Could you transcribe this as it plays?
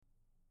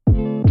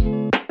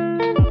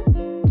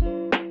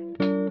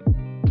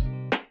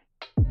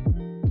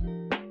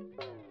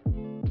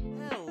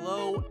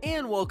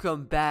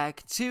welcome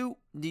back to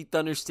the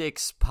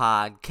Thundersticks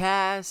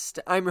podcast.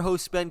 I'm your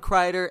host, Ben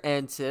Kreider,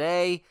 and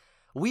today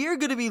we are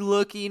going to be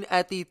looking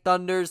at the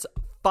Thunder's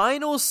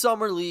final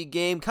Summer League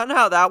game, kind of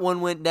how that one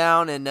went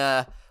down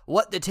and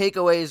what the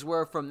takeaways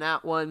were from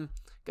that one.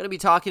 Going to be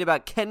talking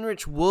about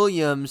Kenrich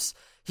Williams.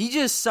 He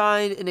just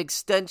signed an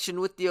extension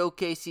with the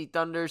OKC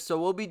Thunder,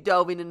 so we'll be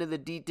delving into the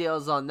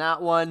details on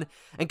that one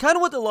and kind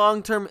of what the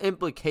long-term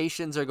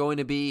implications are going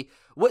to be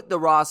with the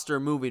roster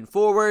moving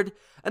forward.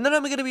 And then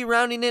I'm going to be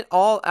rounding it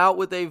all out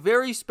with a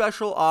very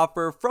special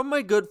offer from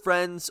my good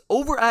friends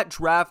over at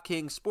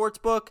DraftKings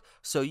Sportsbook,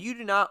 so you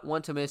do not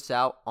want to miss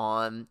out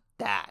on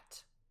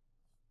that.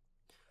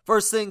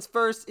 First things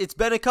first, it's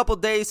been a couple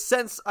days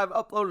since I've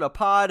uploaded a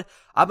pod.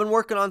 I've been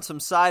working on some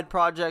side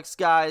projects,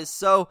 guys,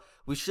 so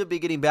we should be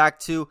getting back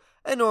to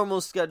a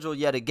normal schedule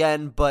yet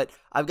again, but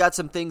I've got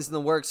some things in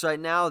the works right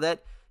now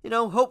that,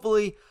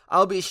 hopefully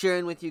I'll be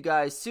sharing with you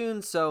guys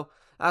soon, so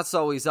that's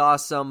always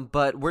awesome.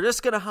 But we're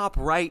just going to hop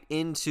right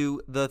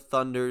into the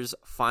Thunder's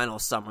final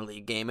Summer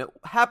League game. It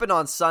happened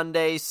on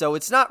Sunday, so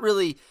it's not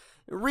really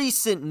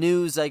recent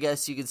news, I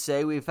guess you could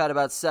say. We've had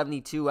about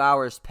 72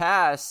 hours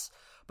pass,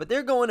 but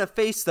they're going to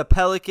face the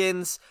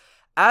Pelicans.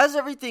 As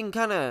everything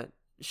kind of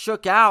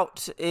shook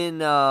out in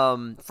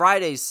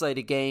Friday's slate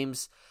of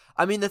games,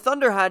 the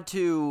Thunder had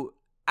to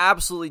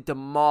absolutely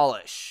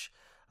demolish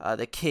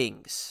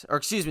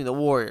the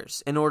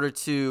Warriors in order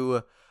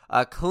to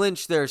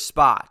clinch their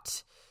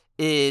spot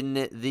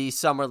in the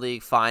Summer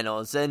League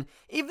Finals. And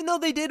even though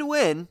they did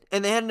win,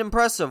 and they had an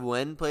impressive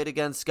win, played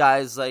against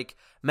guys like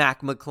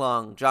Mac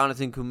McClung,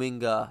 Jonathan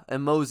Kuminga,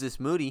 and Moses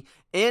Moody,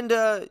 and,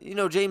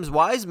 James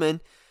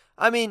Wiseman,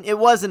 it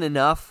wasn't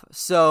enough,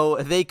 so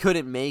they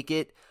couldn't make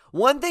it.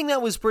 One thing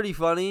that was pretty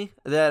funny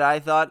that I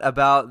thought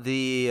about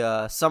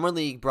the Summer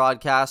League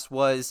broadcast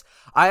was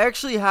I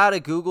actually had a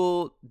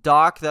Google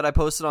Doc that I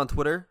posted on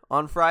Twitter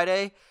on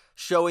Friday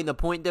showing the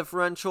point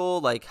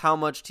differential, like how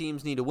much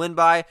teams need to win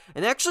by,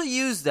 and actually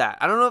used that.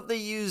 I don't know if they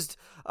used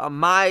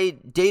my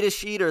data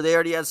sheet or they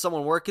already had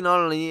someone working on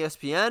it on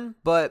ESPN,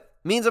 but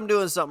it means I'm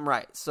doing something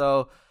right.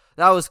 So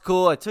that was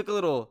cool. I took a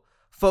little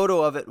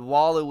photo of it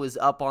while it was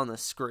up on the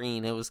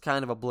screen. It was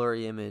kind of a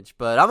blurry image,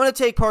 but I'm going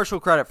to take partial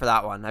credit for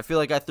that one. I feel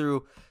like I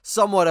threw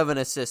somewhat of an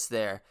assist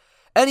there.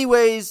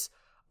 Anyways,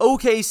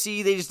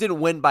 OKC, they just didn't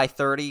win by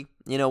 30.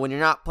 When you're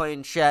not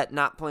playing Chet,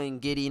 not playing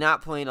Giddey,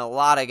 not playing a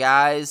lot of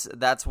guys,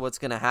 that's what's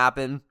going to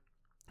happen.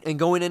 And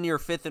going into your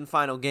fifth and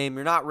final game,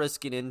 you're not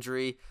risking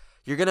injury.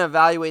 You're going to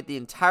evaluate the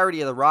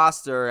entirety of the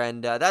roster,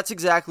 and that's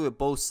exactly what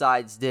both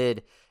sides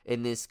did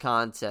in this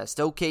contest.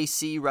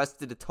 OKC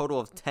rested a total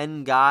of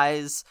 10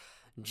 guys.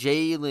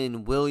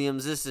 Jalen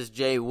Williams, this is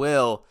Jay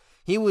Will.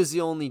 He was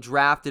the only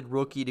drafted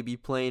rookie to be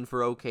playing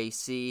for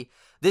OKC.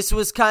 This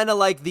was kind of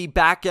like the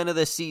back end of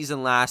the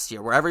season last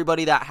year, where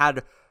everybody that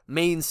had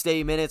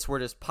mainstay minutes were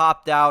just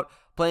popped out,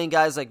 playing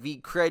guys like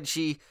Vit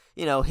Krejci,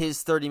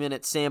 his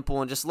 30-minute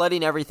sample, and just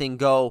letting everything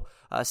go,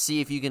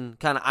 see if you can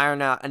kind of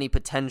iron out any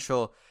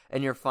potential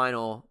in your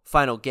final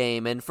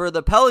game. And for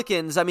the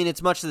Pelicans,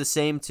 it's much of the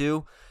same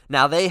too.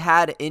 Now, they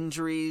had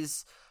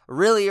injuries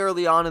really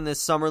early on in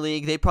this summer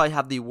league. They probably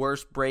have the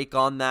worst break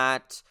on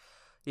that.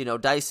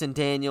 Dyson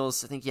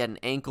Daniels, I think he had an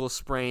ankle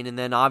sprain. And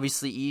then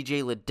obviously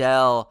E.J.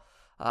 Liddell,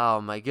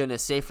 oh my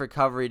goodness, safe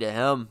recovery to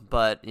him.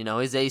 But,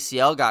 his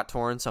ACL got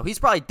torn, so he's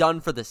probably done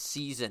for the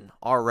season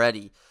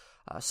already.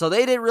 So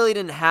they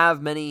didn't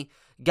have many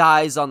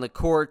guys on the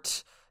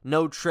court.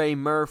 No Trey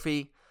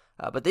Murphy.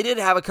 But they did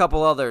have a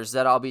couple others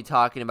that I'll be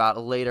talking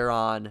about later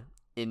on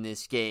in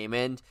this game.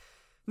 And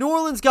New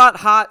Orleans got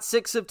hot,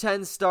 6 of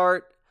 10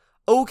 start.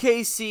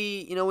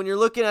 OKC, when you're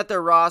looking at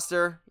their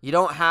roster, you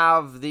don't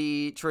have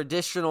the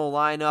traditional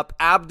lineup.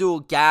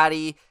 Abdul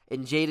Gaddy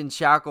and Jaden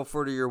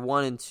Shackelford are your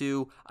 1 and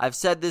 2. I've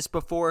said this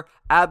before.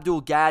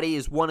 Abdul Gaddy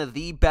is one of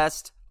the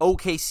best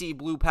OKC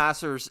blue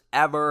passers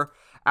ever.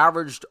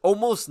 Averaged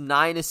almost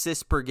 9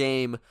 assists per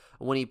game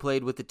when he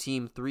played with the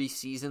team 3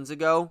 seasons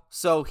ago.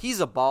 So he's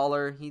a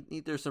baller.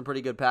 He threw some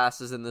pretty good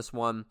passes in this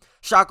one.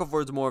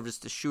 Shackelford's more of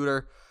just a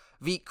shooter.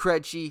 Vit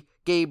Krejci,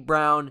 Gabe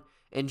Brown,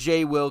 and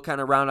Jay Will kind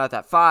of round out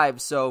that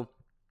 5. So,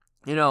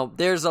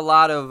 there's a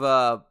lot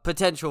of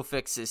potential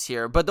fixes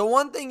here. But the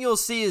one thing you'll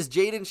see is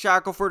Jaden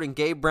Shackelford and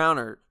Gabe Brown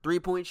are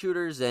 3-point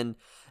shooters, and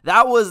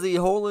that was the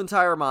whole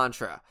entire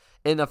mantra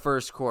in the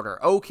first quarter.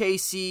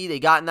 OKC, they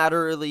got in that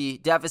early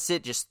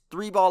deficit, just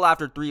 3-ball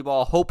after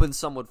 3-ball, hoping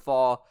some would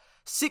fall.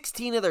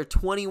 16 of their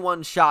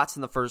 21 shots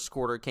in the first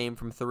quarter came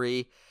from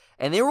 3.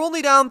 And they were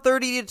only down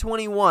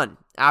 30-21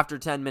 after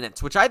 10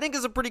 minutes, which I think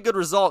is a pretty good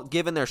result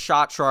given their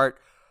shot chart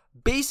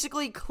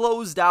basically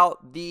closed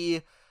out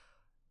the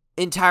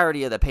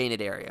entirety of the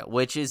painted area,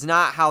 which is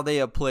not how they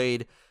have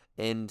played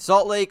in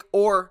Salt Lake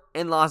or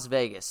in Las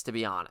Vegas, to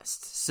be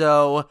honest.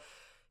 So,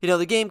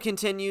 the game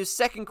continues.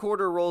 Second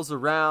quarter rolls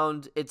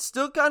around. It's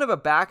still kind of a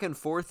back and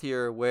forth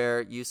here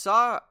where you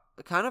saw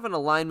kind of an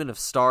alignment of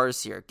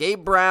stars here.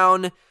 Gabe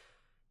Brown,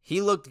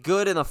 he looked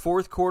good in the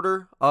fourth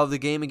quarter of the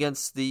game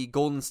against the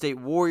Golden State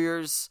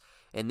Warriors.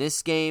 In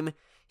this game,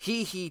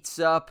 he heats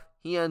up.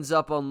 He ends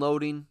up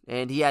unloading,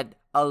 and he had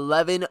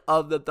 11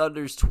 of the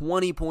Thunder's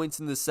 20 points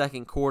in the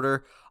second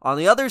quarter. On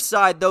the other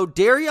side, though,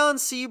 Darion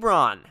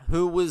Sebron,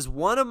 who was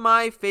one of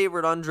my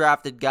favorite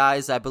undrafted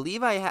guys. I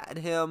believe I had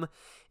him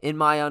in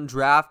my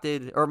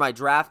undrafted, or my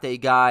draft day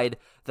guide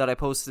that I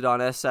posted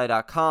on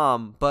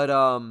SI.com. But,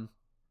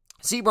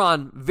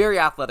 Sebron, very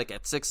athletic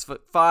at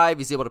 6'5".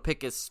 He's able to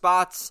pick his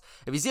spots.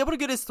 If he's able to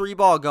get his three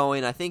ball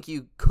going, I think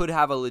you could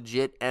have a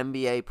legit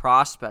NBA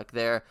prospect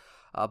there.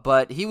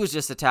 But he was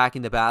just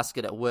attacking the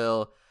basket at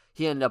will.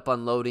 He ended up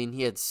unloading.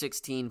 He had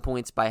 16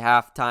 points by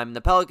halftime.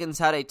 The Pelicans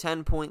had a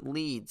 10-point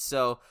lead.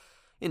 So,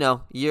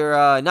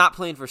 you're not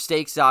playing for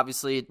stakes,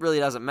 obviously. It really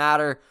doesn't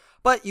matter.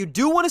 But you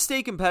do want to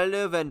stay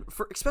competitive, and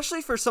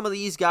especially for some of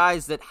these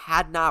guys that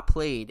had not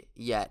played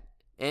yet.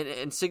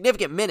 And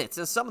significant minutes,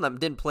 and some of them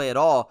didn't play at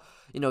all.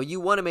 You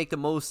want to make the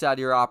most out of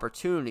your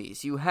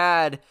opportunities. You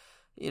had,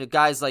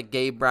 guys like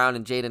Gabe Brown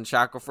and Jaden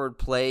Shackelford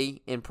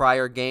play in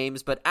prior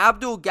games, but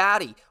Abdul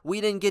Gaddy,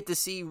 we didn't get to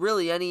see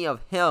really any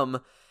of him.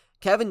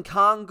 Kevin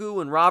Kongu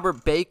and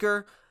Robert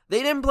Baker,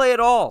 they didn't play at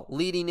all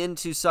leading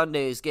into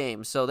Sunday's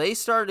game. So they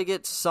started to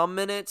get some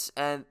minutes,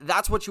 and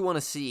that's what you want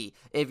to see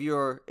if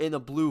you're in the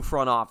blue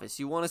front office.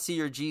 You want to see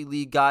your G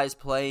League guys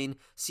playing,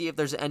 see if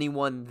there's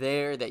anyone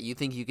there that you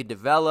think you could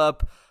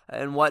develop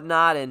and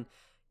whatnot. And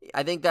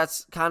I think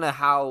that's kind of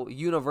how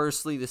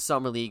universally the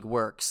Summer League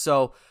works.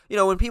 So,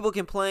 when people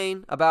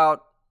complain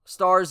about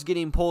stars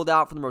getting pulled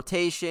out from the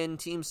rotation,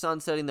 teams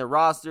sunsetting their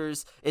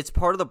rosters, it's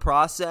part of the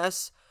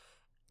process.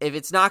 If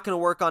it's not going to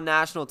work on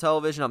national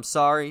television, I'm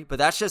sorry, but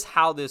that's just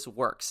how this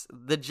works.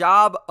 The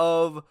job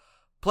of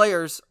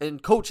players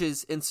and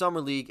coaches in Summer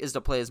League is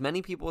to play as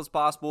many people as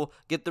possible,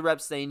 get the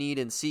reps they need,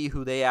 and see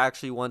who they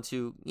actually want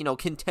to,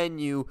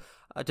 continue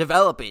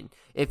developing,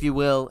 if you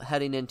will,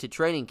 heading into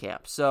training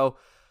camp. So,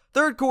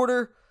 third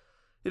quarter,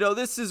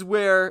 this is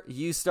where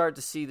you start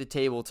to see the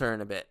table turn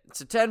a bit.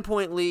 It's a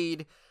 10-point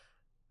lead.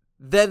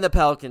 Then the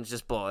Pelicans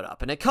just blow it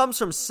up. And it comes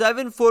from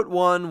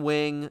 7'1"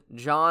 wing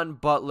John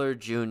Butler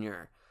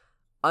Jr.,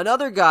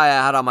 another guy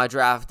I had on my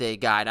draft day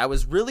guide. I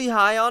was really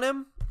high on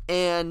him,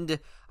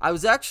 and I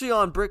was actually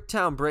on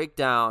Bricktown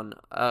Breakdown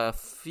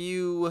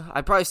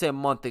I'd probably say a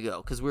month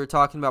ago, because we were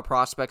talking about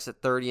prospects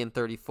at 30 and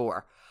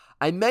 34.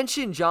 I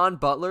mentioned John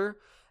Butler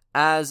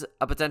as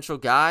a potential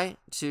guy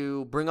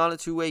to bring on a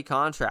two-way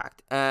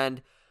contract,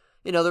 and,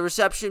 the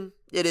reception,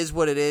 it is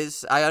what it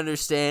is. I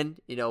understand,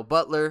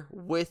 Butler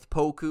with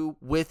Poku,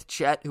 with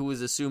Chet, who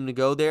was assumed to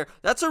go there.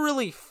 That's a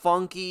really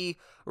funky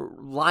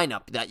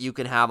lineup that you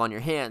can have on your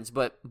hands.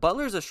 But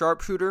Butler's a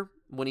sharpshooter.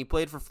 When he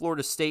played for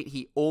Florida State,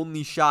 he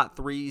only shot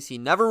threes. He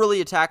never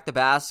really attacked the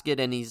basket,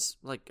 and he's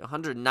like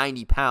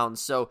 190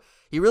 pounds. So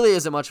he really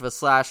isn't much of a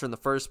slasher in the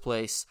first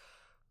place.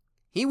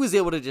 He was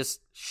able to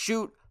just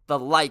shoot the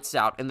lights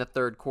out in the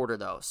third quarter,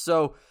 though.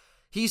 So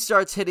he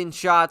starts hitting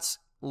shots,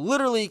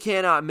 literally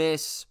cannot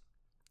miss.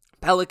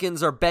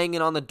 Pelicans are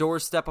banging on the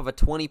doorstep of a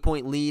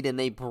 20-point lead, and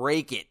they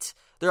break it.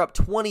 They're up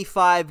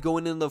 25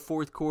 going into the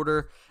fourth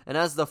quarter, and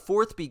as the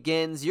fourth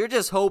begins, you're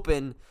just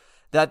hoping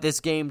that this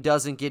game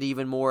doesn't get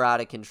even more out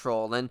of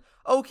control. And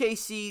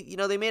OKC,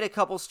 they made a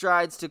couple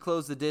strides to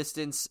close the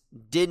distance.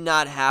 Did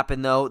not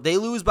happen, though. They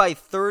lose by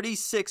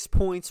 36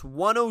 points,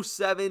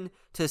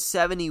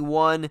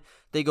 107-71.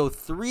 They go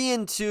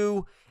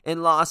 3-2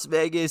 in Las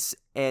Vegas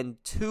and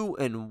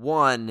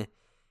 2-1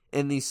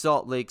 in the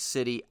Salt Lake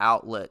City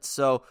outlet.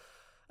 So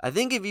I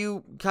think if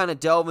you kind of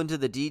delve into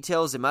the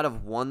details, they might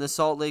have won the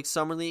Salt Lake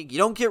Summer League. You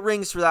don't get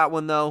rings for that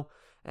one, though.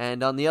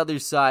 And on the other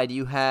side,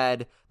 you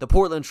had the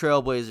Portland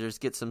Trailblazers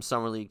get some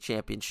Summer League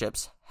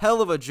championships.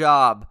 Hell of a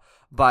job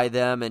by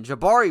them. And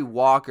Jabari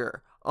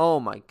Walker, oh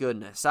my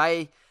goodness.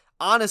 I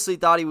honestly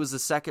thought he was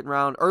a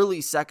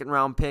early second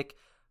round pick.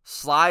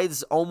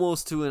 Slides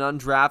almost to an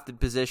undrafted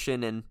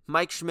position. And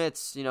Mike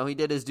Schmitz, he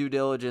did his due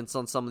diligence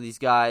on some of these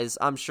guys.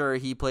 I'm sure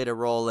he played a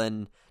role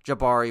in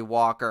Jabari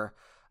Walker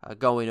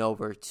going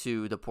over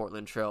to the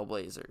Portland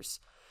Trailblazers.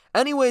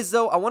 Anyways,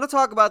 though, I want to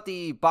talk about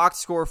the box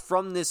score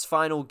from this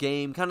final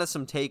game, kind of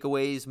some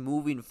takeaways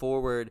moving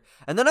forward.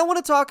 And then I want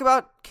to talk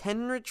about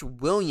Kenrich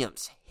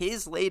Williams,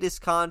 his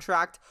latest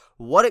contract,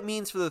 what it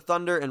means for the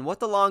Thunder, and what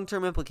the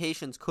long-term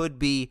implications could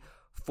be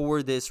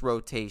for this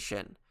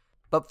rotation.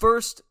 But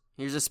first,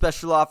 here's a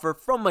special offer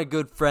from my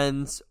good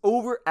friends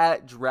over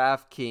at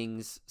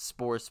DraftKings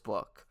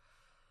Sportsbook.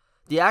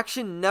 The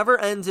action never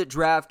ends at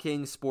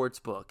DraftKings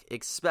Sportsbook,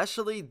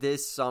 especially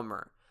this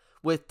summer.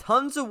 With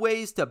tons of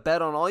ways to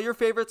bet on all your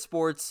favorite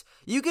sports,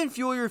 you can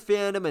fuel your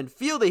fandom and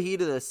feel the heat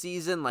of the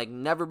season like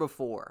never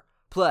before.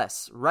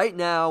 Plus, right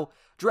now,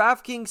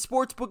 DraftKings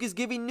Sportsbook is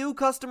giving new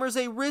customers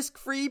a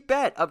risk-free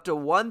bet up to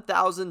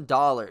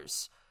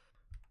 $1,000.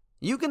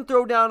 You can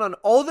throw down on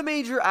all the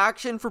major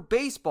action for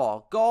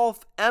baseball,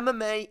 golf,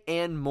 MMA,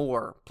 and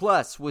more.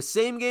 Plus, with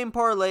same-game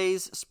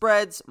parlays,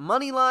 spreads,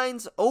 money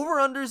lines,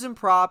 over-unders, and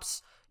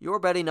props, your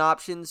betting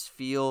options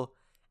feel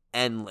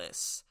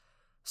endless.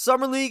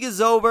 Summer League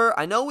is over.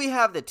 I know we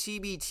have the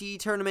TBT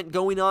tournament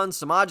going on.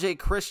 Samaje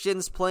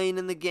Christian's playing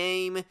in the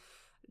game.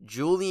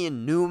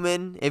 Julian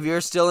Newman, if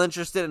you're still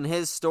interested in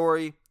his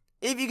story.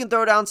 if you can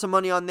throw down some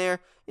money on there,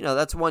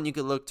 that's one you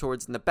could look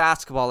towards in the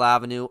basketball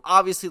avenue.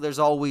 Obviously, there's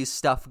always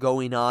stuff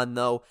going on,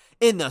 though,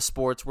 in the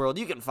sports world.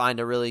 You can find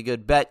a really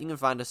good bet. You can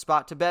find a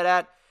spot to bet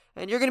at,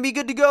 and you're going to be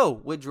good to go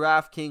with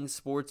DraftKings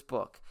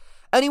Sportsbook.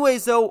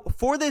 Anyways, though,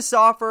 for this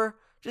offer,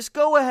 just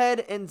go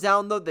ahead and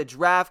download the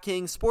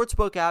DraftKings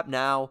Sportsbook app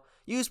now.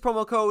 Use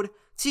promo code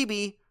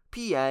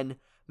TBPN.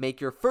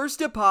 Make your first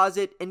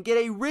deposit and get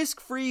a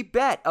risk-free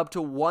bet up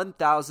to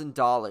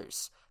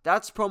 $1,000.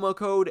 That's promo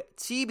code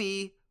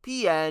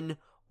TBPN.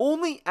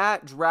 Only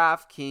at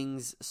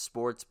DraftKings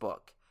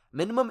Sportsbook.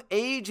 Minimum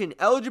age and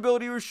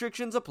eligibility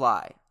restrictions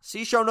apply.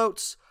 See show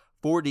notes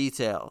for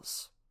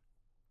details.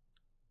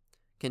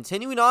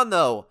 Continuing on,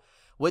 though,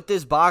 with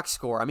this box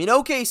score.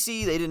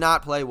 OKC, they did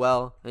not play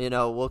well.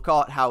 We'll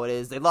call it how it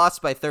is. They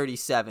lost by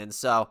 37,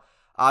 so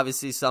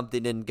obviously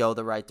something didn't go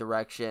the right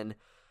direction.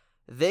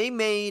 They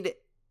made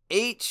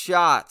 8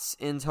 shots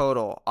in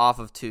total off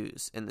of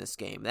twos in this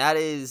game. That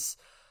is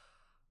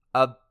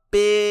a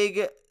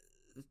big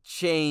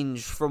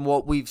change from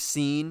what we've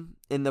seen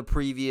in the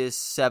previous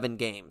 7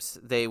 games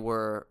they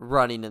were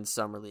running in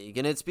Summer League.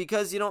 And it's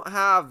because you don't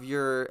have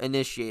your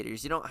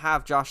initiators. You don't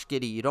have Josh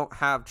Giddey. You don't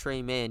have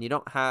Trey Mann. You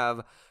don't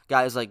have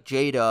guys like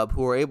J-Dub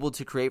who are able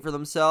to create for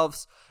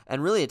themselves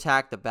and really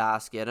attack the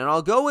basket. And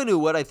I'll go into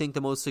what I think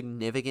the most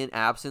significant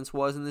absence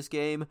was in this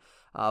game.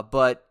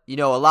 But,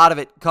 a lot of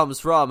it comes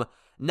from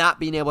not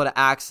being able to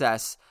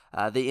access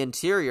the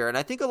interior. And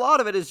I think a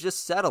lot of it is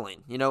just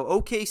settling.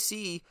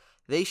 OKC,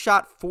 they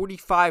shot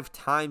 45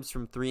 times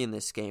from 3 in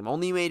this game,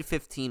 only made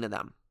 15 of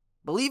them.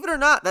 Believe it or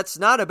not, that's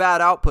not a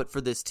bad output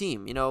for this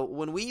team.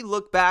 When we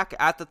look back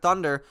at the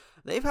Thunder,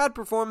 they've had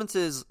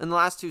performances in the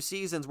last 2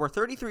 seasons where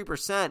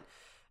 33%,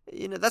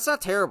 that's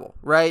not terrible,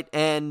 right?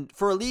 And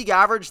for a league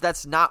average,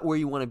 that's not where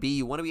you want to be.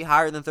 You want to be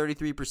higher than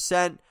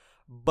 33%,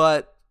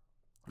 but,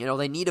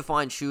 they need to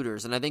find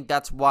shooters. And I think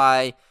that's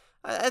why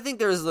I think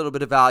there is a little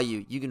bit of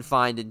value you can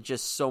find in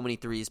just so many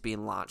threes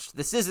being launched.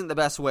 This isn't the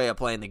best way of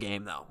playing the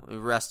game, though.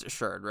 Rest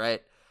assured,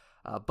 right?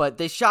 But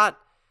they shot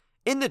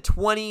in the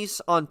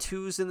 20s on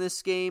twos in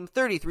this game,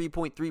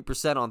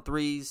 33.3% on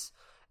threes.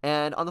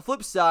 And on the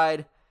flip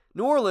side,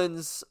 New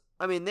Orleans,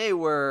 they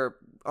were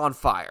on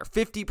fire.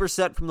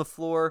 50% from the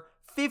floor,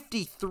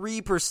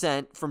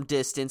 53% from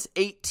distance,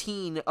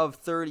 18 of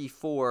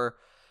 34.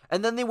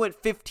 And then they went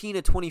 15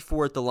 of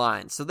 24 at the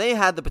line. So they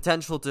had the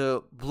potential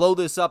to blow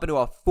this up into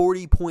a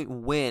 40-point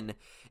win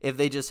if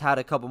they just had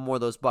a couple more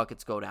of those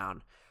buckets go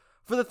down.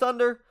 For the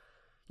Thunder,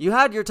 you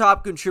had your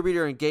top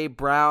contributor in Gabe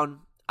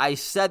Brown. I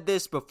said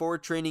this before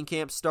training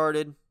camp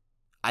started.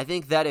 I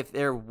think that if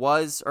there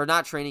was, or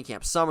not training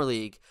camp, Summer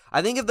League,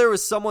 I think if there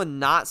was someone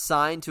not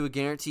signed to a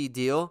guaranteed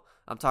deal,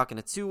 I'm talking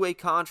a 2-way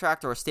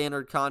contract or a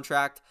standard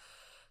contract,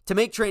 to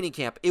make training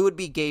camp, it would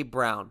be Gabe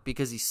Brown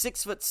because he's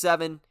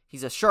 6'7",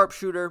 he's a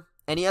sharpshooter,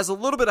 and he has a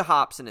little bit of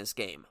hops in his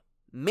game.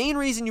 Main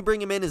reason you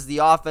bring him in is the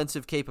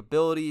offensive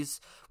capabilities.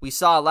 We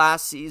saw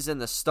last season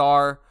the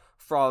star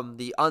from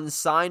the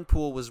unsigned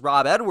pool was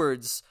Rob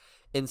Edwards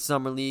in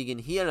Summer League,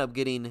 and he ended up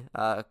getting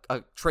a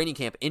training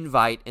camp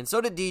invite, and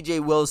so did DJ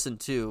Wilson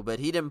too, but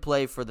he didn't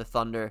play for the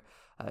Thunder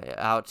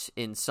out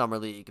in Summer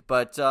League.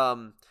 But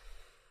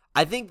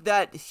I think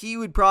that he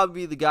would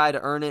probably be the guy to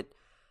earn it.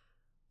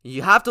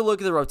 You have to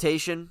look at the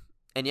rotation,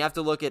 and you have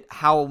to look at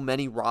how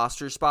many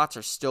roster spots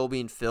are still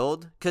being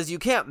filled, because you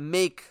can't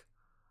make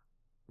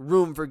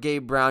room for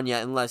Gabe Brown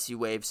yet unless you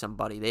waive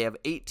somebody. They have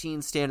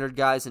 18 standard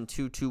guys and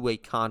 2 two-way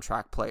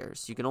contract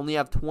players. You can only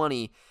have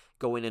 20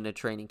 going into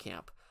training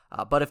camp.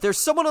 But if there's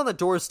someone on the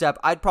doorstep,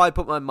 I'd probably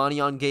put my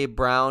money on Gabe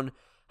Brown.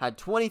 Had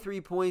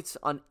 23 points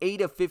on 8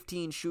 of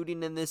 15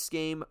 shooting in this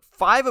game,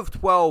 5 of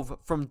 12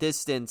 from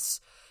distance.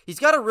 He's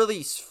got a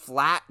really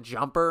flat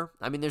jumper.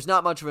 There's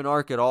not much of an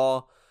arc at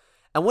all.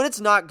 And when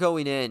it's not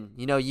going in,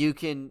 you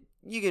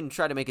can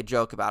try to make a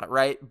joke about it,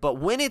 right? But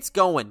when it's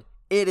going,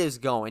 it is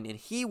going. And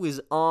he was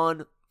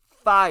on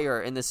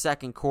fire in the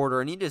second quarter,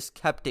 and he just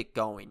kept it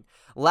going.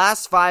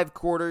 Last 5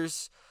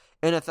 quarters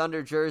in a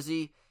Thunder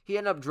jersey, he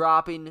ended up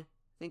dropping, I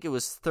think it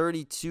was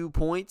 32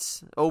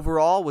 points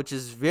overall, which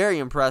is very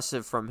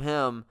impressive from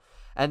him.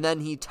 And then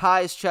he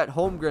ties Chet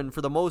Holmgren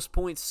for the most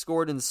points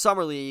scored in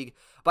Summer League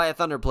by a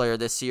Thunder player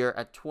this year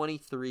at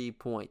 23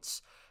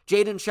 points.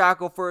 Jaden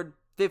Shackelford,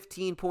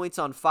 15 points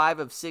on 5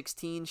 of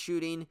 16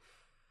 shooting.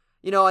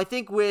 I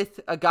think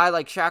with a guy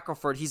like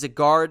Shackelford, he's a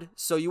guard,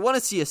 so you want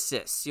to see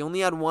assists. He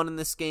only had 1 in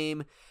this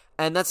game,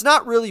 and that's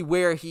not really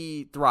where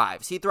he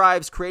thrives. He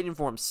thrives creating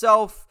for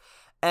himself,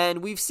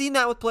 and we've seen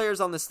that with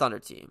players on this Thunder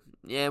team.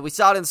 Yeah, we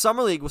saw it in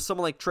Summer League with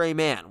someone like Trey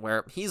Mann,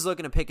 where he's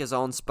looking to pick his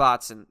own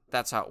spots, and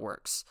that's how it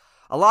works.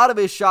 A lot of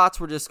his shots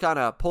were just kind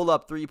of pulled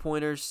up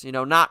three-pointers,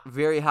 not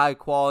very high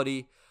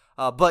quality.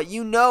 But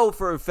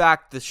for a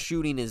fact the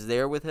shooting is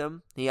there with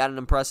him. He had an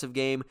impressive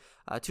game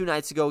 2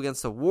 nights ago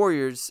against the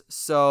Warriors.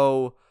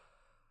 So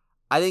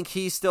I think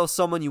he's still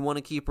someone you want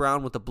to keep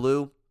around with the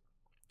blue.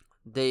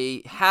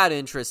 They had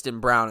interest in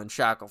Brown and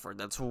Shackelford.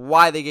 That's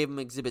why they gave him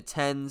Exhibit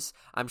 10s.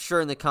 I'm sure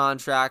in the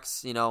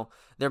contracts,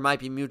 there might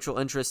be mutual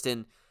interest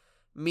in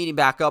meeting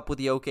back up with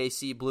the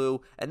OKC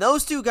Blue. And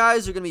those two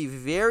guys are going to be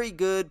very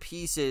good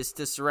pieces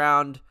to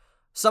surround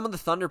some of the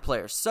Thunder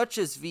players, such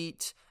as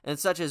Vit and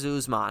such as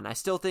Usman. I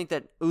still think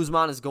that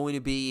Usman is going to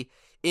be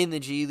in the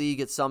G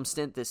League at some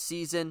stint this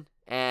season.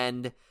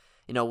 And,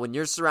 when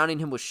you're surrounding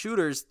him with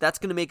shooters, that's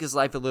going to make his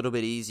life a little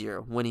bit easier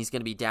when he's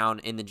going to be down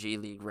in the G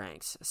League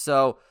ranks.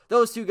 So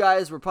those two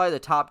guys were probably the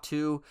top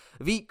two.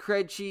 Vit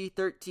Krejci,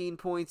 13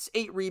 points,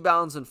 8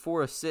 rebounds, and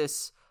 4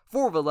 assists.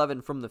 4 of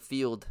 11 from the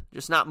field.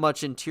 Just not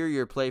much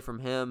interior play from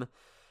him.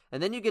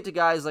 And then you get to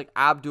guys like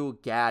Abdul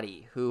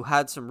Gaddy, who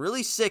had some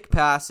really sick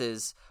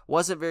passes,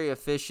 wasn't very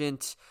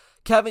efficient.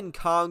 Kevin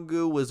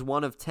Kongu was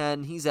 1 of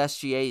 10. He's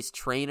SGA's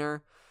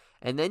trainer.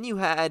 And then you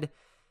had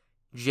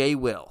Jay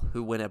Will,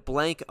 who went at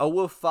blank 0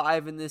 of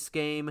 5 in this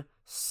game.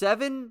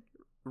 8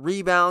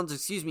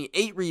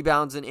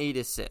 rebounds and 8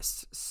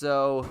 assists.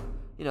 So,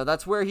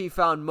 that's where he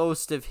found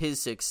most of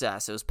his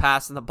success. It was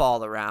passing the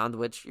ball around,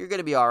 which you're going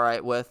to be all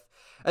right with.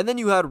 And then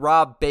you had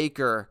Rob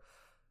Baker,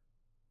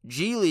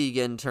 G League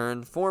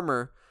intern,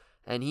 former,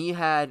 and he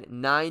had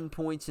 9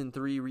 points and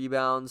 3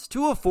 rebounds,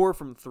 2 of 4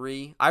 from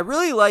 3. I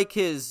really like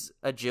his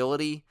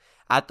agility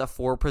at the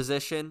 4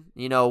 position.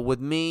 With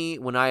me,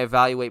 when I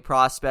evaluate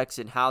prospects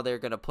and how they're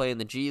going to play in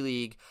the G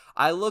League,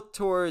 I look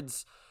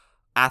towards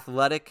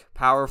athletic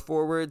power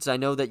forwards. I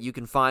know that you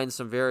can find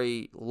some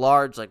very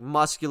large,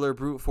 muscular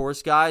brute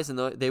force guys, and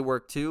they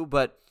work too,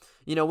 but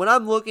when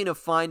I'm looking to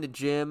find a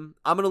gym,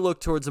 I'm going to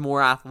look towards the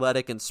more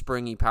athletic and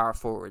springy power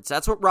forwards.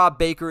 That's what Rob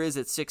Baker is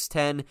at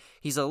 6'10".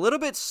 He's a little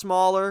bit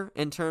smaller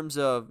in terms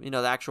of,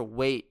 the actual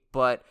weight,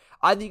 but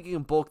I think you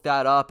can bulk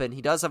that up, and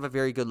he does have a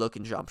very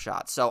good-looking jump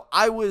shot. So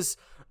I was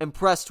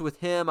impressed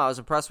with him. I was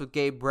impressed with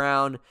Gabe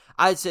Brown.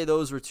 I'd say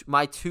those were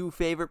my 2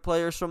 favorite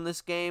players from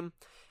this game,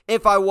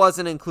 if I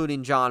wasn't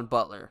including John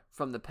Butler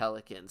from the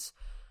Pelicans.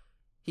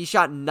 He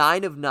shot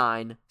 9 of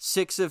 9,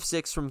 6 of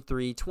 6 from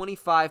 3,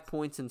 25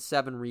 points and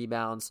 7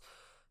 rebounds.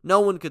 No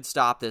one could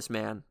stop this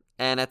man.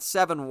 And at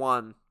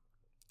 7-1,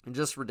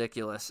 just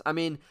ridiculous. I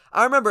mean,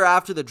 I remember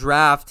after the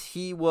draft,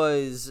 he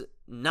was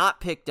not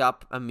picked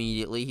up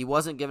immediately. He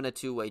wasn't given a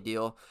 2-way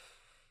deal.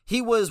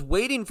 He was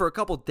waiting for a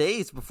couple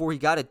days before he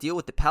got a deal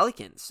with the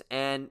Pelicans.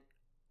 And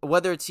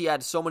whether it's he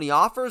had so many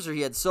offers or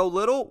he had so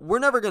little, we're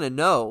never going to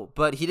know.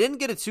 But he didn't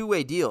get a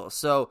 2-way deal.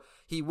 So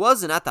he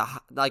wasn't at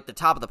the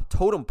top of the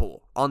totem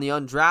pole on the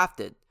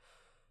undrafted.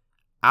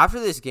 After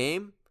this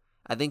game,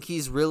 I think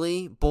he's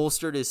really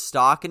bolstered his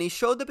stock, and he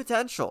showed the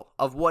potential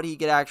of what he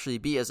could actually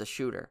be as a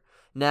shooter.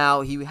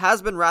 Now, he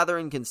has been rather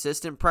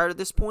inconsistent prior to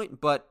this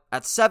point, but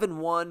at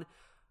 7-1,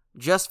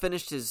 just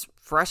finished his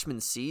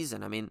freshman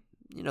season. I mean,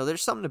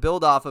 there's something to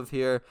build off of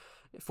here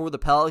for the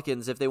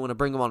Pelicans if they want to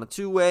bring him on a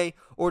 2-way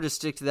or to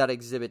stick to that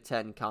Exhibit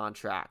 10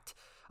 contract.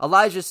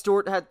 Elijah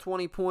Stewart had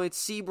 20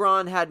 points.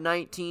 Sebron had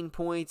 19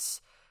 points.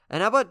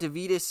 And how about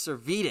Davidas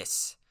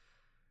Servidis?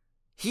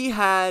 He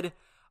had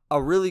a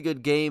really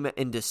good game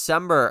in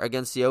December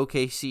against the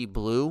OKC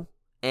Blue.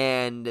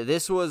 And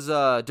this was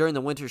during the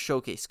Winter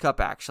Showcase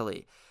Cup,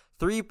 actually.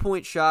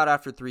 3-point shot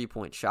after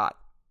 3-point shot.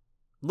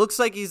 Looks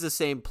like he's the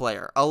same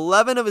player.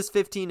 11 of his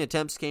 15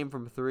 attempts came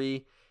from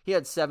 3. He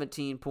had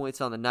 17 points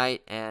on the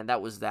night, and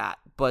that was that.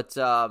 But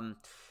that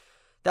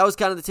was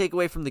kind of the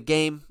takeaway from the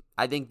game.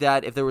 I think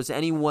that if there was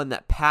anyone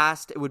that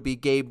passed, it would be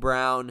Gabe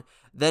Brown,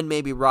 then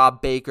maybe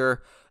Rob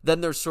Baker.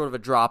 Then there's sort of a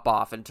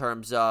drop-off in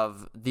terms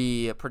of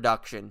the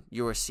production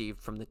you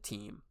received from the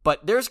team.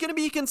 But there's going to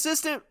be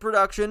consistent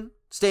production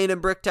staying in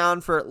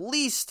Bricktown for at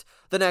least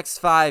the next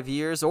 5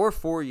 years or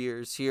 4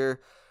 years here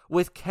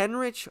with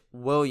Kenrich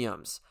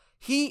Williams.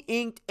 He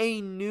inked a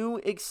new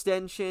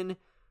extension a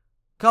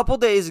couple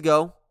days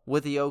ago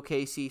with the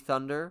OKC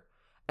Thunder.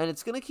 And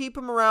it's going to keep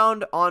him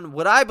around on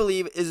what I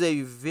believe is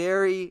a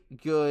very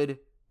good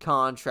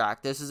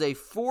contract. This is a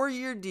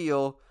 4-year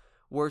deal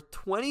worth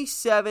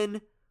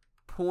 $27.2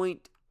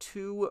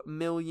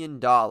 million.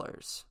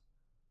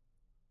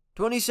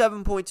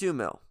 $27.2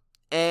 million.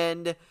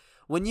 And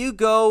when you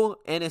go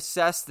and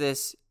assess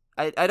this,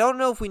 I don't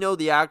know if we know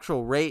the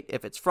actual rate,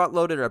 if it's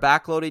front-loaded or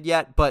back-loaded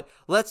yet, but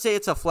let's say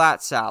it's a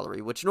flat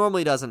salary, which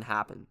normally doesn't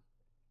happen.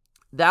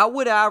 That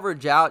would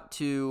average out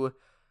to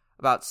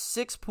about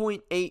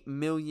 $6.8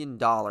 million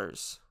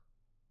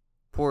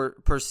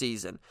per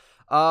season.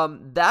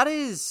 That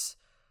is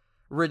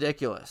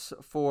ridiculous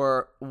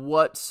for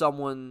what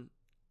someone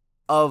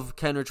of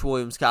Kenrich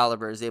Williams'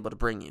 caliber is able to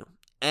bring you.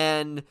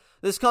 And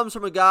this comes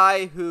from a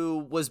guy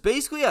who was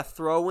basically a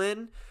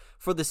throw-in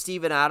for the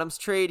Steven Adams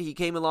trade. He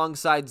came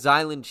alongside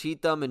Zylan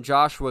Cheatham and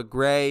Joshua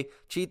Gray.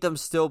 Chetham's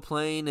still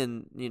playing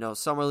in,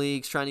 summer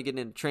leagues, trying to get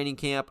into training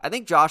camp. I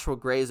think Joshua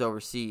Gray is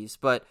overseas,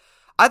 but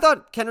I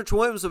thought Kenrich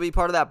Williams would be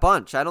part of that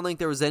bunch. I don't think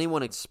there was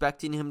anyone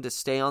expecting him to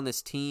stay on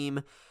this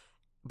team,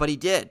 but he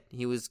did.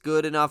 He was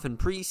good enough in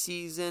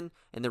preseason.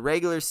 In the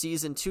regular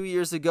season 2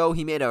 years ago,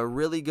 he made a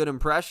really good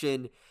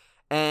impression,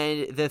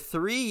 and the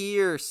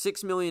 3-year,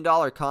 $6 million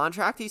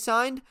contract he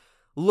signed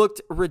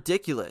looked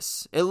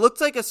ridiculous. It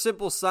looked like a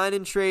simple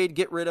sign-and trade,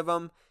 get rid of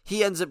him.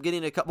 He ends up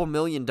getting a couple $1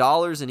 million,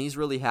 and he's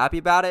really happy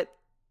about it.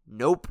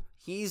 Nope.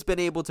 He's been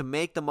able to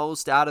make the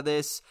most out of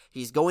this.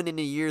 He's going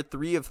into year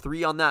 3 of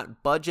 3 on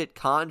that budget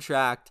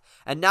contract.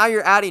 And now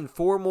you're adding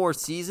 4 more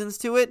seasons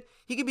to it.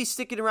 He could be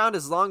sticking around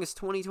as long as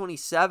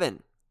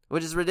 2027,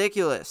 which is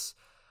ridiculous.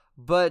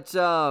 But,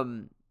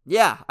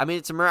 yeah, I mean,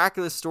 it's a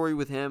miraculous story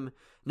with him.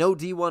 No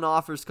D1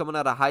 offers coming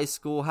out of high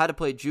school. Had to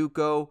play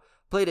JUCO.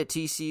 Played at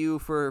TCU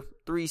for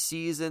 3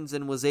 seasons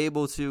and was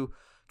able to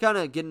kind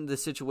of get into the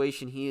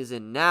situation he is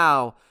in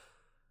now.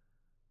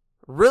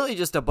 Really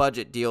just a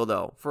budget deal,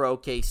 though, for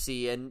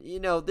OKC. And,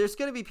 there's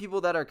going to be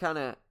people that are kind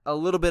of a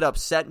little bit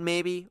upset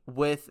maybe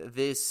with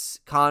this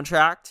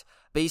contract.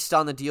 Based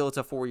on the deal, it's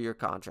a 4-year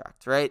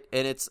contract, right?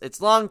 And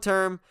it's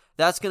long-term.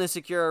 That's going to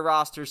secure a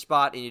roster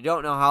spot, and you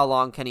don't know how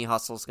long Kenny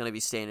Hustle is going to be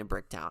staying in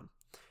Bricktown.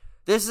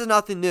 This is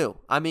nothing new.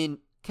 I mean,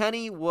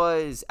 Kenny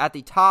was at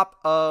the top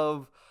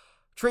of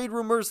trade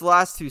rumors the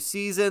last 2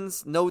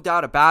 seasons. No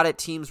doubt about it.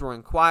 Teams were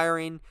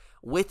inquiring.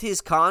 With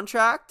his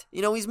contract,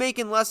 he's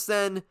making less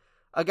than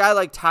a guy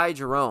like Ty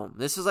Jerome.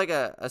 This is like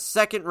a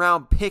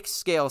second-round pick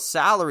scale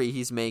salary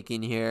he's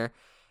making here,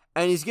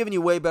 and he's giving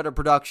you way better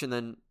production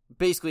than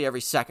basically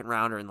every second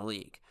rounder in the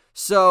league.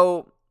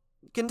 So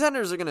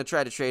contenders are going to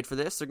try to trade for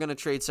this. They're going to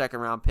trade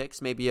second-round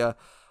picks, maybe a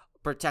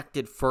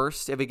protected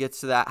first if it gets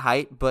to that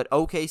height. But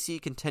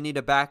OKC continue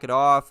to back it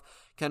off.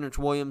 Kenrich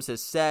Williams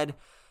has said,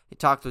 he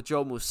talked with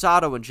Joe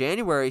Musato in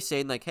January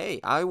saying like, hey,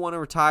 I want to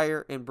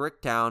retire in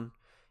Bricktown,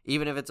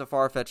 even if it's a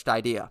far-fetched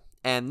idea.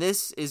 And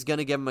this is going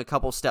to give him a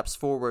couple steps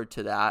forward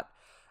to that.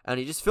 And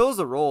he just fills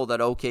the role that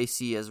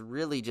OKC has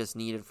really just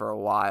needed for a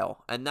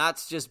while. And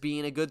that's just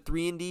being a good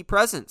 3-and-D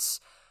presence.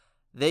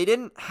 They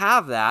didn't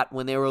have that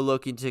when they were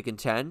looking to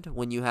contend,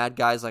 when you had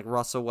guys like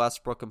Russell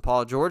Westbrook and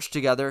Paul George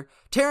together.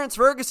 Terrence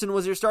Ferguson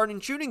was your starting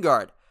shooting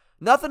guard.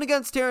 Nothing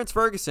against Terrence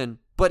Ferguson,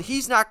 but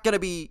he's not going to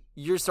be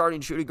your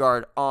starting shooting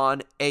guard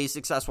on a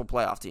successful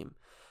playoff team.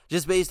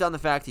 Just based on the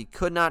fact he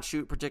could not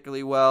shoot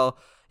particularly well.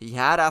 He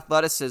had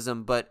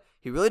athleticism, but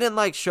he really didn't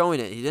like showing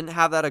it. He didn't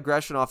have that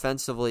aggression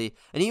offensively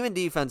and even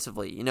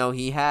defensively.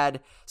 He had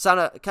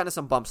kind of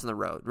some bumps in the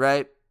road,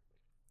 right?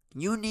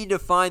 You need to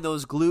find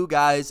those glue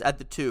guys at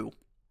the 2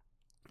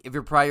 if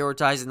you're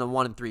prioritizing the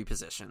 1 and 3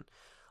 position.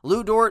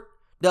 Lou Dort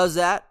does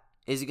that.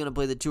 Is he going to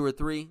play the 2 or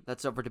 3?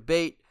 That's up for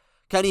debate.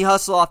 Kenny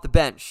Hustle off the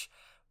bench.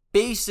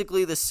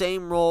 Basically the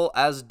same role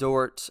as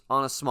Dort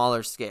on a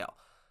smaller scale.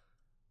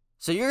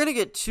 So you're going to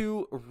get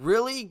 2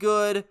 really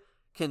good,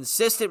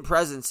 consistent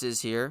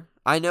presences here.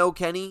 I know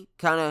Kenny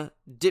kind of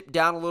dipped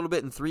down a little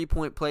bit in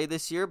 3-point play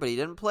this year, but he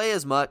didn't play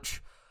as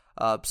much.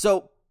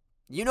 So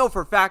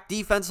for a fact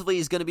defensively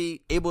he's going to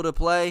be able to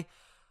play.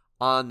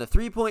 On the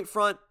 3-point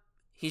front,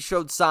 he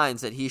showed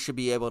signs that he should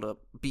be able to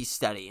be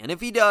steady. And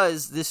if he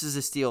does, this is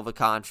a steal of a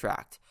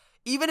contract.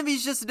 Even if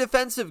he's just a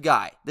defensive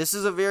guy, this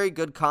is a very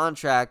good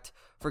contract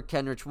for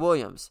Kenrich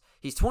Williams.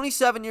 He's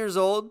 27 years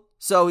old,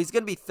 so he's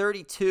going to be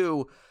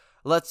 32.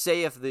 Let's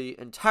say if the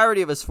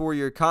entirety of his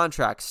 4-year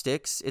contract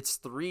sticks, it's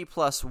 3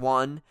 +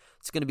 1.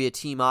 It's going to be a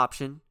team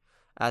option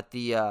at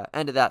the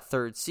end of that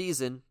 3rd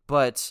season.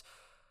 But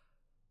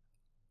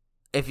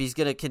if he's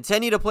going to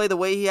continue to play the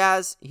way he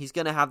has, he's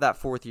going to have that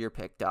 4th year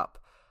picked up.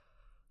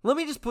 Let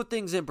me just put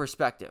things in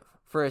perspective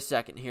for a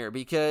second here,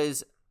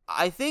 because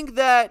I think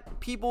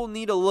that people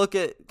need to look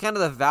at kind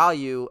of the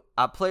value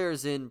of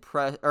players in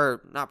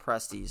not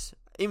Presti's.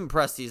 Even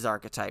Presti's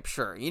archetype,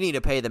 sure. You need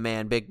to pay the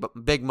man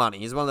big money.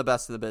 He's one of the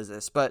best in the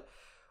business. But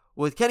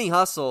with Kenny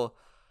Hustle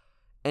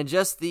and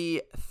just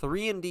the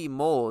 3-and-D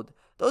mold,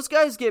 those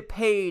guys get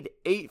paid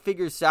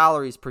 8-figure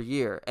salaries per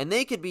year, and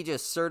they could be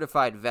just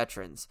certified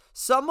veterans.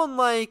 Someone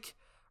like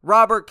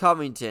Robert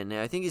Covington,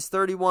 I think he's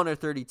 31 or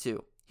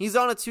 32. He's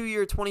on a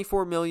 2-year,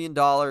 $24 million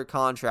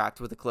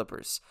contract with the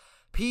Clippers.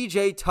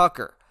 PJ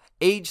Tucker,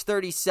 age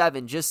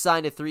 37, just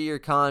signed a 3-year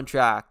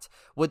contract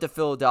with the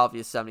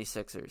Philadelphia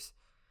 76ers.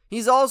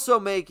 He's also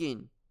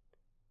making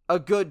a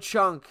good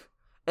chunk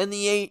in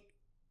the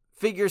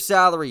 8-figure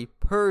salary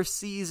per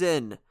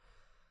season.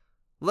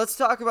 Let's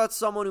talk about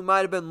someone who might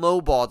have been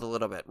lowballed a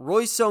little bit.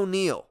 Royce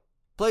O'Neal,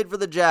 played for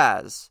the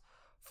Jazz.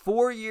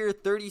 4-year,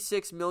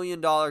 $36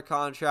 million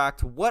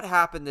contract. What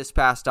happened this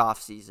past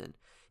offseason?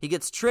 He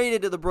gets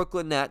traded to the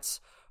Brooklyn Nets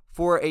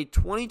for a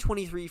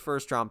 2023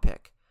 first-round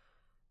pick.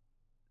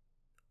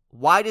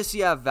 Why does he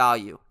have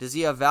value? Does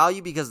he have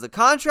value because of the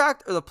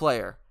contract or the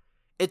player?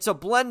 It's a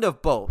blend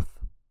of both.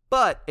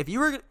 But if you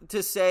were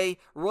to say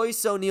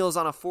Royce O'Neal's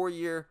on a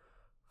 4-year,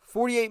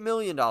 $48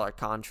 million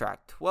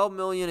contract, $12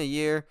 million a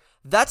year,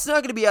 that's not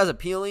going to be as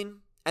appealing,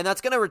 and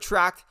that's going to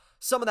retract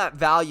some of that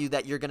value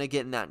that you're going to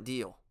get in that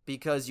deal,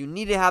 because you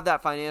need to have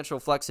that financial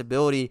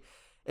flexibility,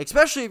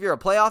 especially if you're a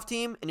playoff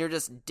team and you're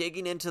just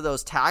digging into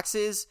those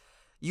taxes.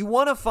 You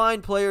want to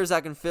find players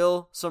that can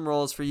fill some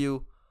roles for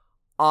you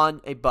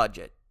on a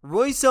budget.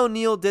 Royce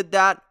O'Neal did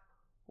that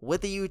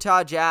with the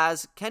Utah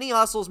Jazz. Kenny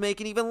Hustle's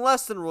making even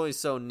less than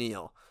Royce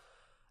O'Neal.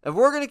 If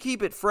we're going to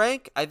keep it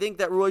frank, I think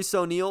that Royce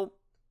O'Neal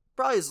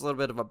probably is a little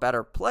bit of a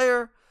better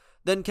player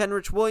than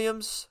Kenrich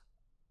Williams.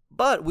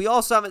 But we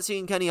also haven't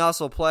seen Kenny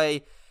Hustle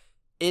play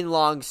in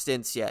long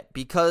stints yet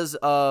because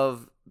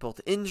of both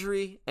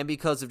injury and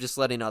because of just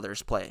letting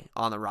others play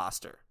on the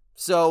roster.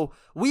 So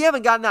we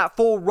haven't gotten that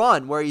full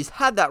run where he's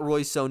had that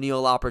Royce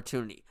O'Neal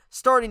opportunity,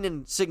 starting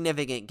in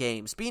significant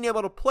games, being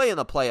able to play in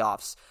the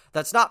playoffs.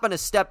 That's not been a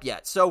step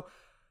yet. So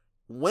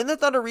when the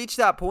Thunder reach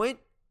that point,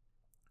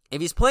 if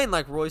he's playing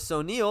like Royce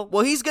O'Neal,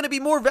 well, he's going to be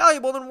more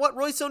valuable than what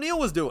Royce O'Neal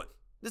was doing.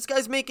 This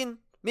guy's making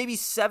maybe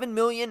 $7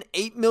 million,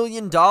 $8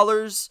 million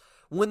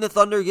when the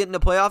Thunder get into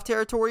playoff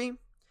territory.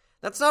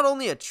 That's not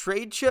only a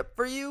trade chip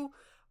for you,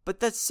 but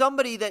that's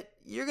somebody that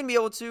you're going to be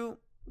able to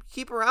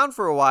keep around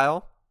for a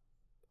while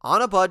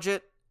on a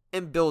budget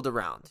and build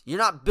around. You're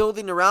not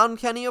building around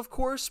Kenny, of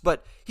course,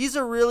 but he's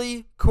a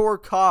really core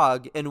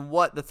cog in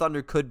what the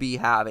Thunder could be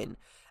having.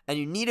 And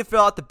you need to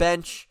fill out the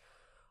bench.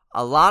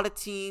 A lot of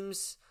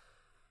teams,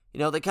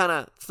 they kind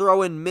of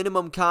throw in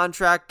minimum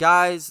contract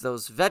guys,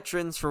 those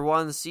veterans for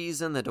one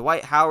season, the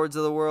Dwight Howards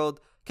of the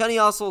world. Kenny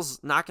Hustle's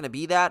not going to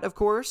be that, of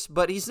course,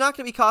 but he's not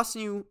going to be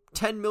costing you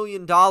 $10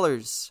 million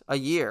a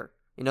year.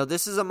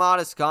 This is a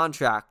modest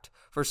contract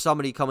for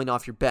somebody coming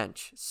off your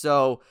bench.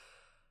 So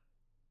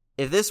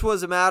if this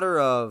was a matter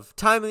of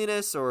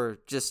timeliness or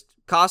just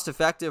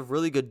cost-effective,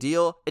 really good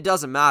deal, it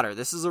doesn't matter.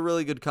 This is a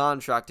really good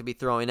contract to be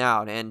throwing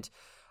out. And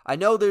I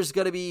know there's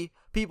going to be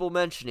people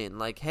mentioning,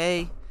 like,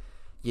 hey,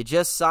 you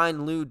just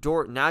signed Lou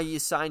Dort, now you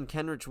signed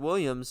Kenrich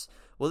Williams.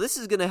 Well, this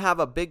is going to have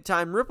a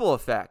big-time ripple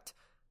effect.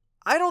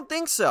 I don't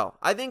think so.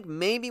 I think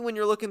maybe when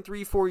you're looking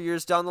 3-4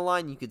 years down the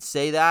line, you could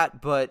say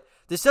that, but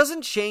this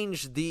doesn't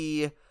change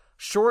the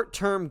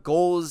short-term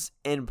goals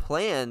and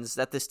plans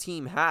that this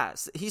team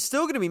has. He's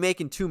still going to be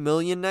making $2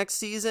 million next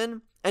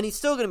season, and he's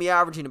still going to be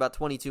averaging about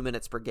 22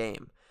 minutes per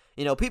game.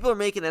 People are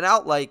making it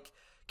out like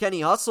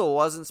Kenny Hustle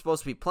wasn't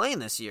supposed to be playing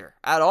this year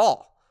at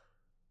all.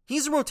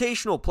 He's a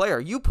rotational player.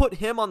 You put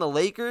him on the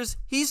Lakers,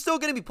 he's still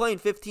going to be playing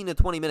 15 to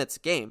 20 minutes a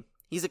game.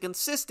 He's a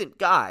consistent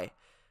guy.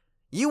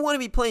 You want to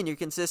be playing your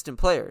consistent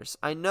players.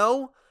 I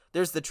know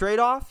there's the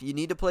trade-off. You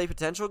need to play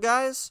potential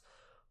guys,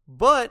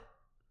 but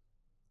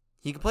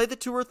he can play the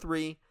 2 or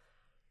 3.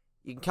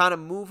 You can kind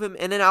of move him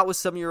in and out with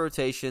some of your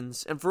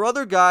rotations. And for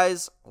other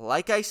guys,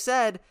 like I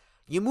said,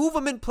 you move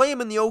them and play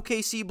them in the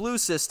OKC Blue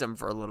system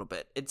for a little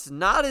bit. It's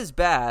not as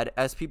bad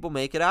as people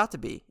make it out to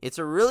be. It's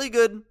a really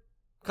good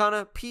kind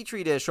of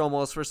petri dish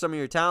almost for some of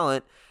your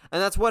talent.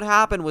 And that's what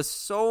happened with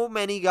so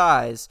many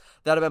guys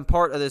that have been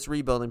part of this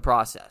rebuilding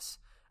process.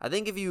 I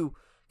think if you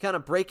kind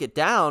of break it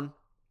down,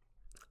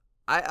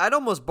 I'd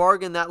almost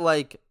bargain that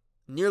like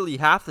nearly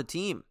half the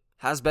team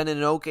has been in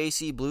an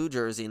OKC Blue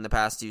jersey in the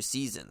past 2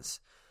 seasons.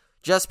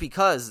 Just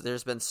because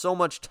there's been so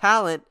much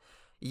talent,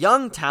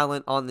 young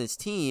talent on this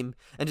team,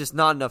 and just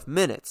not enough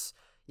minutes.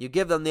 You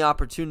give them the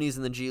opportunities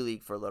in the G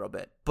League for a little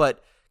bit.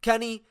 But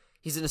Kenny,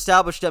 he's an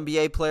established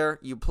NBA player.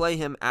 You play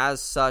him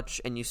as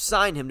such, and you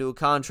sign him to a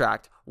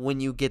contract when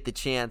you get the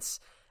chance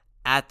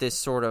at this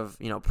sort of,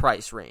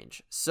 price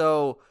range.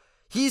 So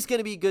he's going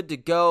to be good to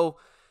go.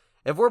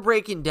 If we're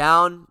breaking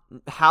down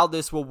how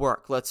this will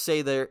work, let's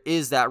say there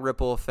is that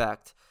ripple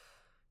effect.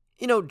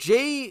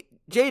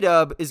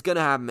 J-Dub is going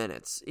to have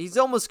minutes. He's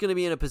almost going to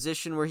be in a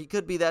position where he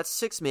could be that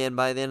 6th man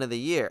by the end of the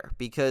year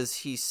because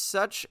he's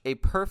such a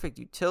perfect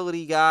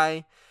utility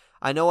guy.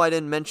 I know I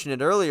didn't mention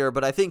it earlier,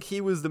 but I think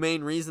he was the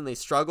main reason they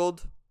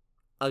struggled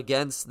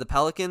against the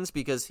Pelicans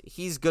because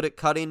he's good at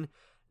cutting.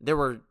 There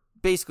were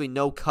basically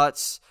no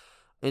cuts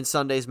in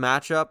Sunday's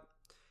matchup.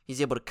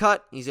 He's able to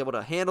cut, he's able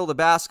to handle the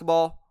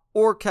basketball,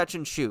 or catch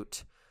and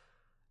shoot.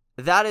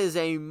 That is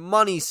a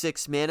money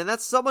 6th man, and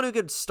that's someone who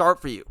could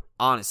start for you,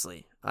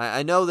 honestly.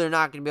 I know they're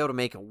not going to be able to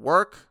make it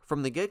work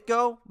from the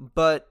get-go,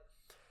 but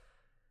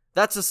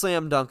that's a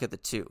slam dunk at the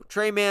 2.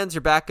 Trey Mann's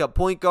your backup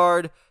point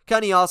guard.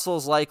 Kenny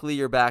Hustle's likely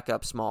your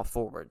backup small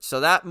forward. So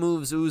that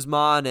moves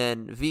Usman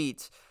and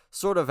Veit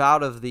sort of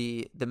out of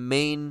the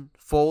main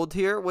fold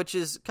here, which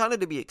is kind of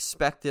to be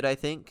expected, I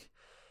think.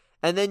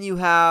 And then you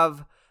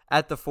have,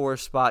 at the 4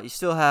 spot, you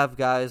still have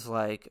guys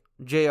like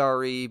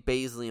JRE,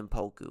 Bazley, and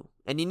Poku.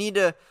 And you need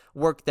to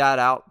work that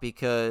out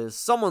because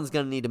someone's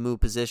going to need to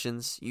move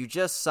positions. You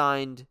just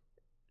signed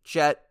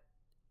Chet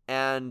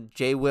and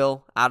J.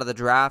 Will out of the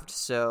draft,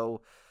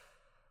 so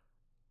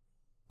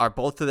are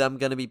both of them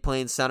going to be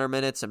playing center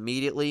minutes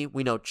immediately?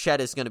 We know Chet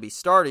is going to be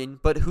starting,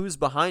 but who's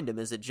behind him?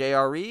 Is it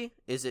JRE?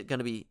 Is it going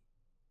to be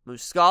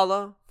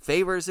Muscala?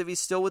 Favors if he's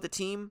still with the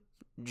team?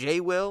 J.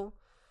 Will?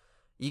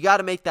 You got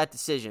to make that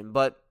decision,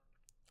 but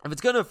if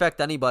it's going to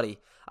affect anybody,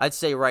 I'd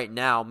say right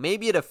now,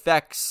 maybe it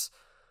affects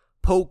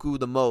Poku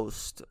the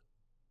most,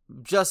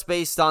 just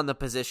based on the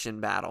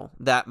position battle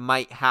that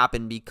might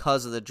happen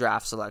because of the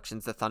draft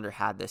selections the Thunder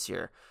had this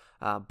year.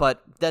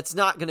 But that's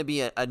not going to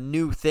be a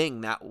new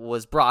thing that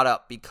was brought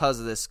up because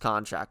of this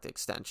contract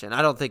extension.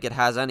 I don't think it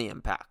has any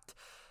impact.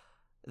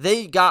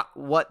 They got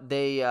what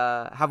they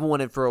have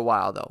wanted for a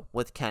while, though,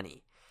 with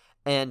Kenny.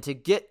 And to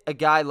get a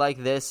guy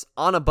like this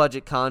on a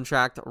budget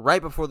contract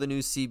right before the new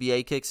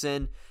CBA kicks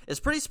in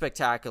is pretty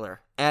spectacular.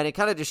 And it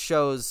kind of just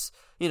shows,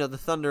 the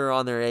Thunder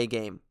on their A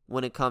game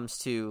when it comes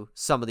to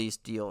some of these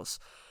deals.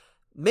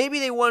 Maybe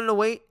they wanted to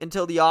wait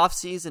until the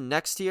offseason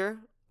next year.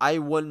 I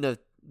wouldn't have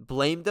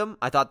blamed them.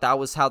 I thought that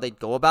was how they'd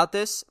go about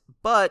this,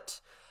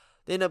 but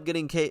they end up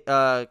getting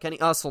Kenny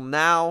Hustle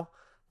now.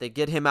 They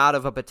get him out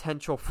of a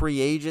potential free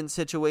agent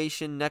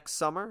situation next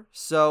summer.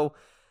 So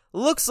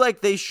looks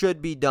like they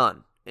should be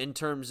done in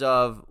terms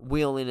of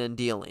wheeling and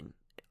dealing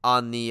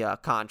on the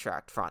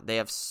contract front. They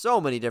have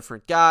so many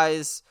different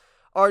guys.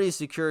 Already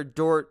secured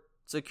Dort,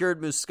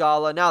 secured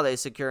Muscala. Now they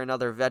secure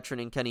another veteran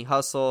in Kenny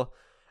Hustle.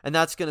 And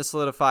that's going to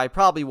solidify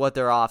probably what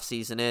their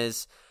offseason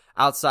is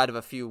outside of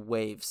a few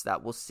waves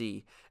that we'll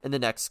see in the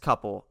next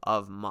couple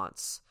of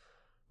months.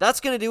 That's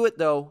going to do it,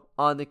 though,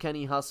 on the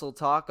Kenny Hustle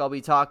talk. I'll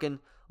be talking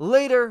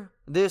later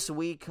this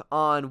week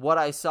on what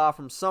I saw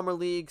from Summer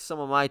League, some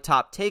of my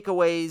top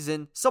takeaways,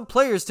 and some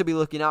players to be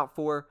looking out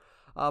for.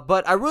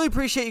 But I really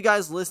appreciate you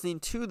guys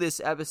listening to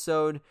this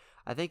episode.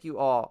 I thank you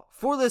all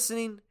for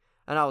listening,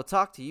 and I will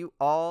talk to you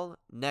all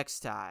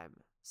next time.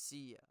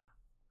 See ya.